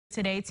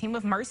Today, Team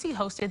of Mercy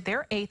hosted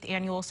their 8th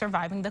annual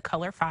Surviving the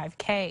Color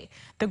 5K.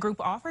 The group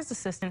offers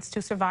assistance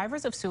to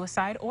survivors of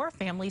suicide or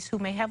families who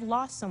may have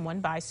lost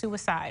someone by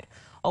suicide.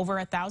 Over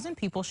 1,000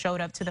 people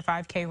showed up to the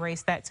 5K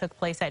race that took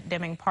place at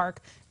Deming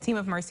Park. Team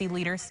of Mercy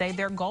leaders say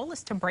their goal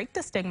is to break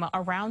the stigma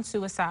around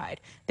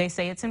suicide. They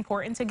say it's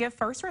important to give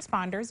first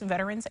responders,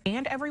 veterans,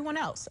 and everyone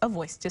else a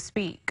voice to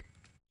speak.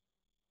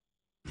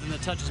 And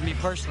that touches me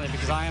personally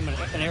because I am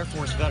an Air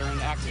Force veteran,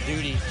 active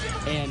duty,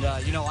 and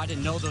I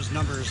didn't know those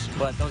numbers,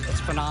 but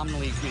it's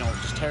phenomenally,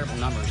 just terrible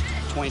numbers.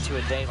 22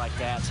 a day like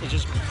that. It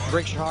just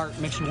breaks your heart,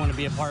 makes you want to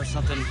be a part of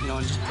something,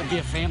 and just be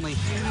a family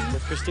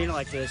with Christina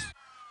like this.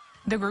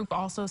 The group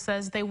also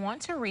says they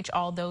want to reach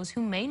all those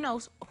who may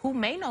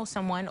know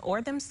someone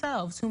or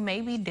themselves who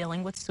may be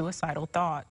dealing with suicidal thoughts.